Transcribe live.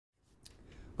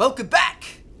Welcome back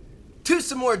to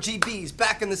some more GBs.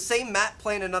 Back in the same map,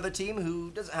 playing another team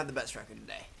who doesn't have the best record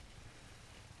today.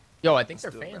 Yo, I think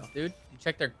they're fans, dude. You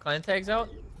check their clan tags out?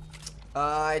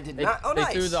 I did not. Oh, they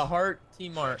nice. threw the heart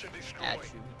team art at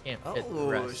you. He can't fit the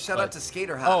rest. Shout out to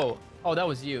Skater Hot. Oh, that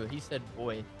was you. He said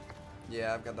boy.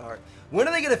 Yeah, I've got the heart. When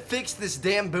are they gonna fix this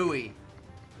damn buoy?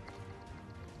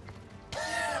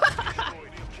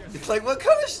 It's like, what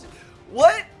kind of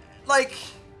what? Like,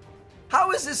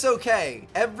 how is this okay?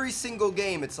 Every single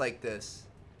game it's like this.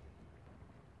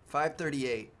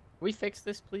 538. Can we fix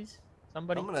this, please?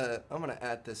 Somebody? I'm gonna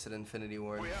add this at Infinity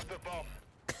Ward. We have the bomb.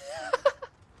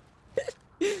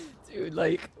 Dude,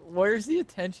 like, where's the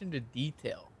attention to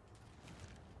detail?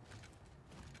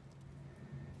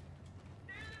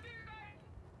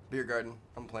 Beer garden.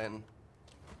 I'm planting.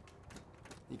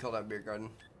 You called out beer garden.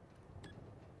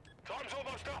 Time's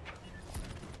almost up.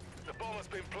 The bomb has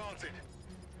been planted.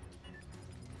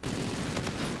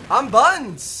 I'm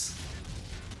Buns!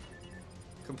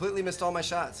 Completely missed all my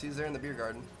shots. He's there in the beer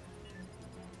garden.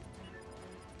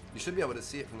 You should be able to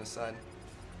see it from this side.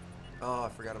 Oh, I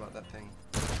forgot about that thing.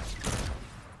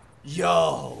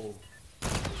 Yo!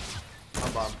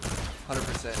 I'm bomb.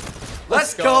 100%.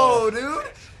 Let's go,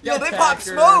 dude! Yo, they popped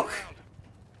smoke!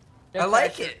 I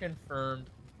like it. Confirmed.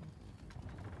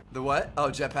 The what? Oh,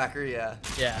 jetpacker, yeah.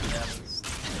 Yeah, that was...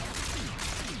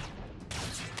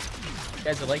 You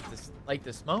guys are like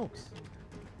the smokes.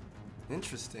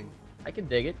 Interesting. I can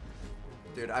dig it.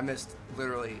 Dude, I missed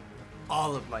literally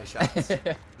all of my shots.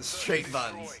 The straight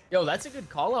Buns. Yo, that's a good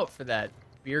call out for that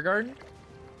beer garden.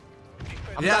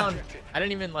 I'm Yeah. down. I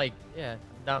didn't even like. Yeah,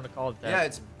 I'm down to call it that.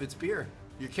 Yeah, it's beer.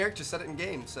 Your character said it in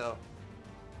game, so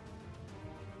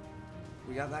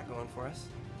we got that going for us.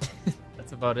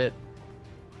 That's about it.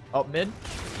 Oh, mid,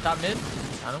 top mid.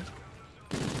 I don't.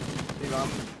 Hey, bomb.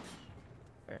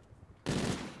 Alright.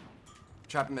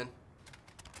 Trap him in.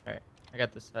 All right, I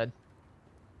got this side.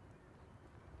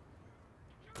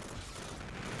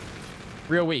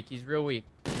 Real weak. He's real weak.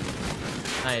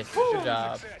 Nice. Good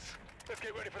job. Success. Let's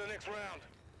get ready for the next round.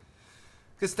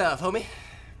 Good stuff, homie.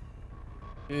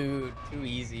 Dude, too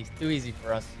easy. Too easy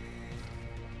for us.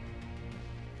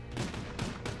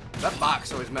 That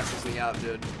box always messes me up,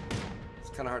 dude. It's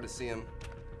kind of hard to see him.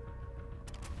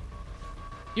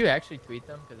 You actually tweet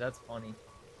them? Because that's funny.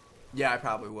 Yeah, I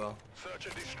probably will. Search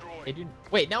and destroy. Hey, dude.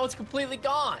 Wait, now it's completely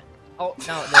gone. Oh,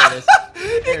 no, there it is.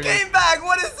 There It it came back.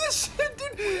 What is this shit,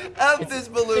 dude? F this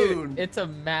balloon. Dude, it's a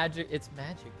magic. It's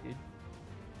magic, dude.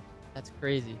 That's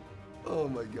crazy. Oh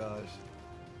my gosh.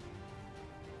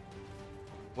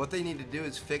 What they need to do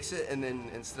is fix it, and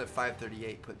then instead of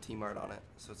 538, put Team Art on it,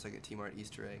 so it's like a Team Art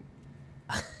Easter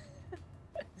egg.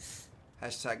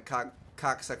 Hashtag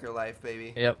cocksucker life,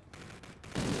 baby. Yep.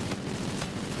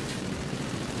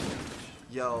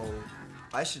 Yo,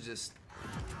 I should just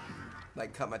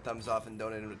like cut my thumbs off and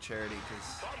donate them to charity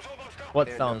because Time's almost up. What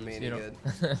they're doing thumbs? me any You know.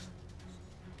 good.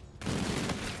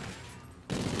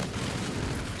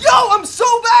 Yo, I'm so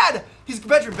bad. He's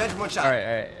bedroom, one shot. all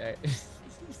right.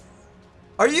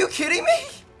 Are you kidding me?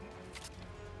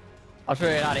 I'll show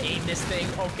you how to aim this thing.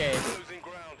 Okay. Losing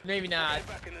ground. Maybe not.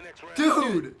 Back in the next round.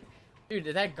 Dude, Dude,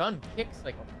 that gun kicks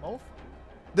like a mofo.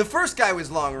 the first guy was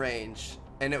long range,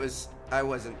 and I was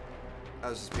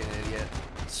just being an idiot,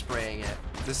 spraying it.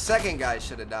 The second guy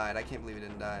should have died. I can't believe he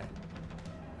didn't die.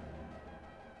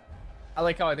 I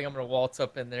like how I think I'm gonna waltz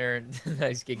up in there and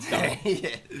nice gig going. Yeah.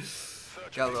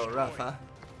 Got a little rough, huh?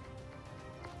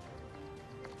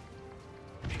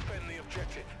 Defend the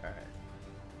objective. Alright.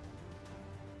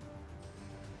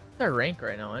 What's our rank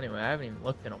right now anyway? I haven't even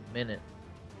looked in a minute.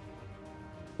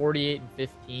 48 and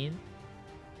 15.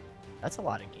 That's a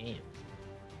lot of games.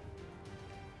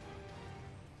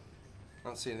 I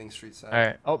don't see anything street side.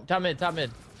 Alright. Oh, top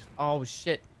mid. Oh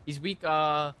shit. He's weak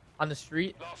on the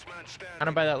street. Last man standing. Kind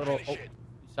of by that little. Finish Oh, it.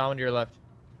 you saw one to your left.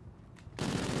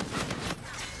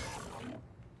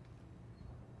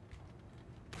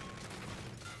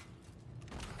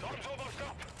 Time's almost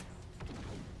up.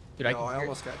 Dude, I No, can I hear-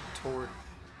 almost got torn.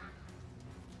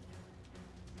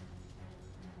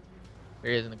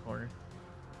 There he is in the corner.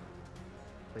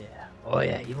 Oh yeah. Oh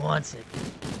yeah, he wants it.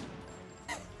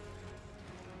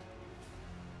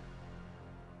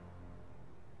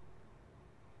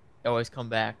 They always come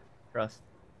back. Trust.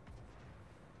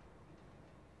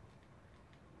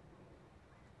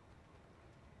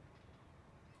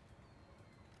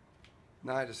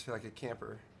 Now I just feel like a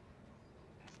camper.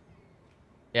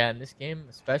 Yeah, in this game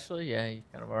especially, yeah, you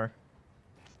kind of are.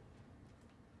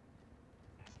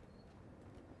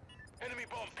 Enemy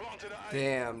bomb planted at A.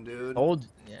 Damn, dude. Old,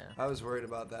 yeah. I was worried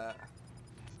about that.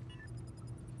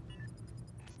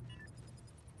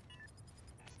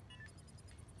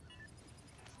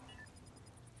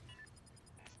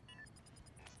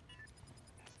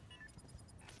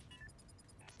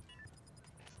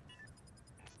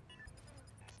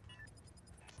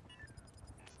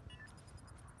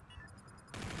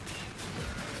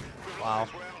 Wow.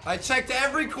 I checked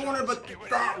every corner but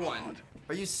that one.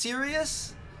 Are you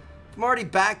serious? I'm already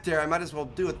back there. I might as well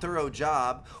do a thorough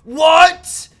job.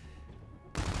 What?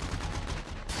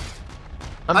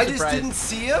 I just didn't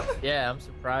see him? Yeah, I'm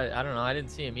surprised. I don't know. I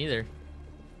didn't see him either.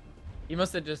 He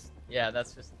must have just... Yeah,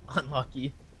 that's just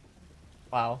unlucky.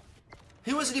 Wow.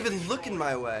 He wasn't even looking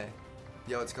my way.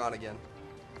 Yo, it's gone again.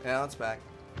 Yeah, it's back.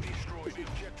 Destroy the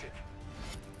objective.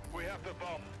 We have the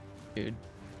bomb. Dude.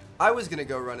 I was gonna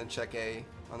go run and check A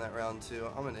on that round too.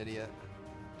 I'm an idiot.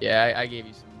 Yeah, I gave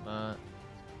you some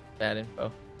bad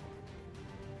info.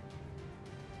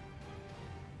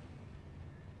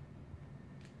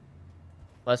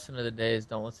 Lesson of the day is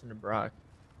don't listen to Brock.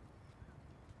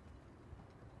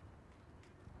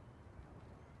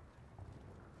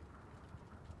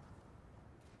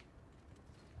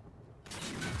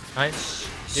 Nice.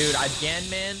 Dude, again,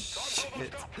 man.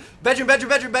 Shit. Bedroom, bedroom,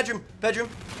 bedroom, bedroom, bedroom.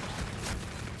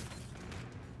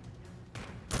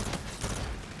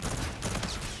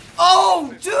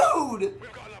 Oh, dude!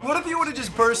 What if you would have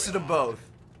just bursted them both?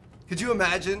 Could you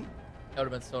imagine? That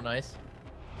would have been so nice.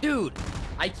 Dude,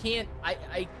 I can't,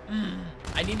 I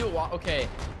need to walk, okay.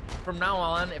 From now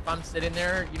on, if I'm sitting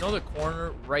there, you know the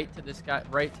corner right to this guy,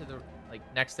 right to the, like,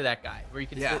 next to that guy, where you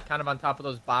can sit kind of on top of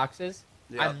those boxes?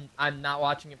 Yep. I'm not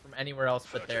watching it from anywhere else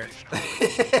but there.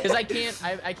 Because I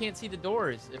can't see the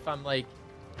doors if I'm, like,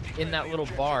 in that little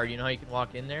bar. You know how you can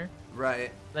walk in there?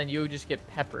 Right. Then you just get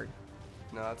peppered.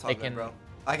 No, that's all good, bro.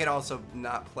 I can also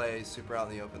not play super out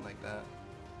in the open like that.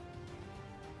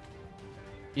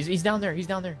 He's down there. He's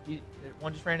down there.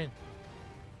 One just ran in.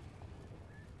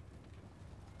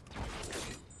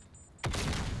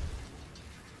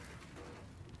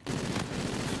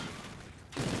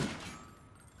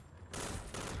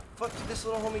 Fuck did this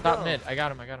little homie Top go? mid. I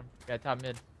got him. Got top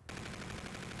mid.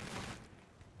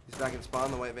 He's back in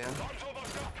spawn, the white van.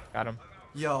 Got him.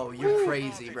 Yo, you're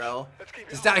crazy, bro.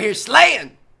 Just out here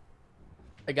slaying.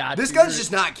 I got this gun's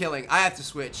just not killing. I have to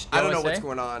switch. I don't know what's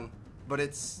going on, but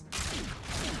it's.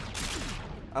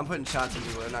 I'm putting shots in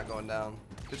people. They're not going down.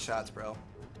 Good shots, bro.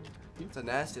 It's a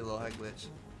nasty little head glitch.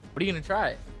 What are you gonna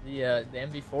try? The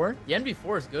MV4? The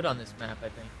MV4 is good on this map, I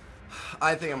think.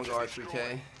 I think I'm gonna go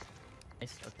R3K.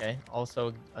 Nice. Okay.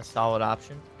 Also a solid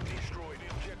option. Destroy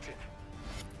the objective.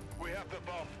 We have the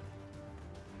bomb.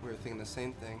 We were thinking the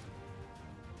same thing.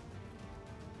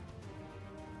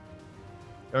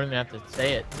 Don't even have to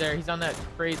say it. There, he's on that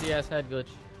crazy ass head glitch.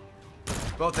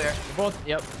 Both there. They're both.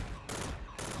 Yep.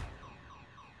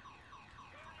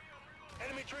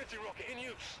 Enemy Trinity rocket in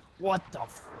use. What the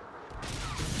f?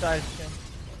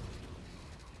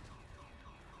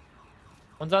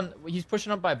 One's on. He's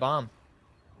pushing up by bomb.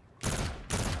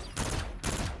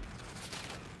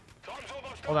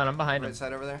 Hold on, I'm behind him. Right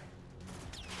side over there.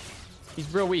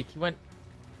 He's real weak. He went.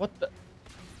 What the?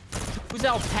 Who's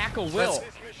ALPACA Will?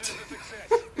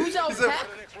 Who's ALPACA?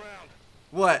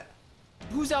 What?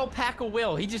 Who's ALPACA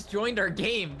Will? He just joined our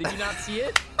game. Did you not see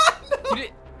it? No.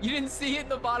 You didn't see it in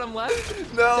the bottom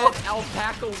left? No. It said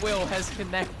ALPACA Will has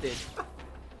connected.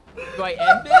 Do I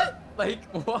end it? Like,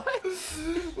 what?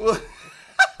 What?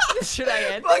 Should I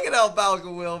end it? Look at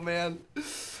ALPACA Will, man.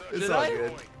 It's all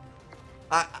good.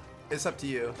 It's up to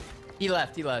you. He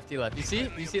left. You see?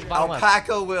 You see the bottom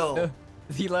ALPACA Will. left?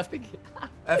 He left again.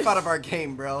 F out of our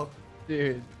game, bro.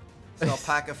 Dude. It's an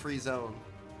ALPACA free zone.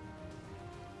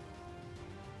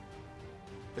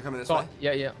 They're coming this way?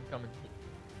 Yeah, I'm coming.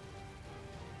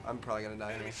 I'm probably gonna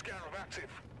die here.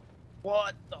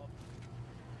 What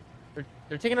the?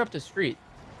 They're taking her up the street.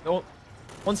 No,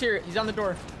 one's here. He's on the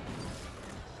door.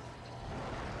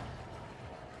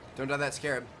 Don't die that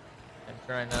scarab. I'm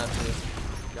trying not to.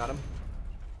 Got him.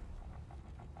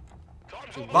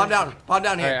 Bomb down. Bomb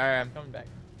down here. All right, I'm coming back.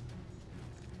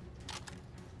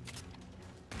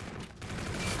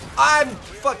 I'm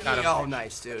fucking. Oh,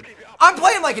 nice, dude. I'm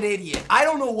playing like an idiot. I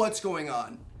don't know what's going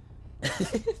on.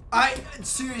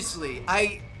 Seriously,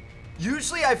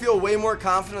 usually I feel way more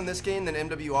confident in this game than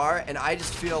MWR, and I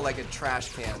just feel like a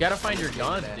trash can. You gotta find your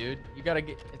gun, dude. You gotta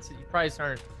get. You probably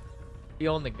start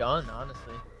feeling the gun,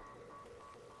 honestly.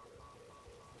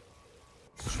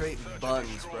 Straight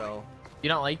buns, bro. You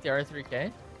don't like the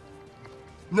R3K?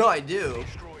 No, I do.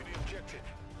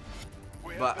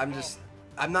 But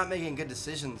I'm not making good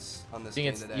decisions on this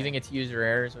game today. You think it's user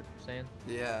error is what you're saying?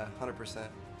 Yeah, 100%.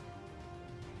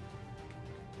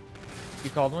 You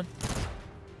called one?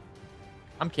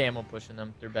 I'm camo pushing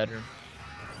them through bedroom.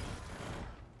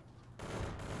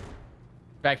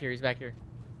 Back here, he's back here.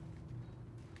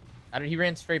 He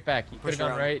ran straight back. He could have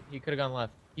gone right. He could have gone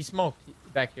left. He smoked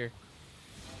back here.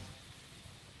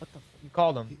 What the? You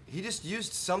called him. He just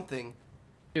used something.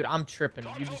 Dude, I'm tripping.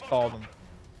 You just called him.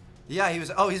 Yeah, he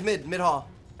was. Oh, he's mid hall.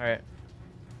 All right.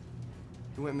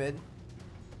 He went mid.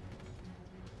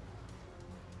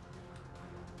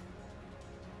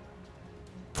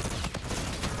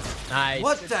 Nice.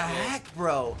 What the heck,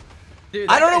 bro? Dude,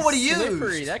 I don't know guy's what he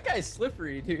slippery. used. That guy's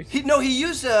slippery, dude. He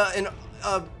used a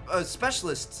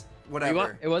specialist, whatever.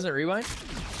 Rewind? It wasn't rewind?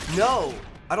 No,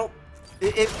 I don't.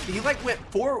 He like went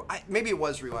forward. Maybe it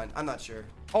was rewind. I'm not sure.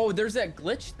 Oh, there's that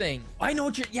glitch thing. I know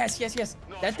what you're. Yes.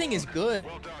 That thing is good.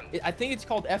 Well done. I think it's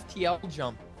called FTL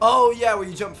jump. Oh yeah, where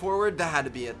you jump forward. That had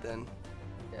to be it then.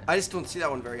 Yeah. I just don't see that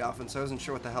one very often, so I wasn't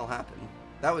sure what the hell happened.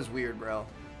 That was weird, bro.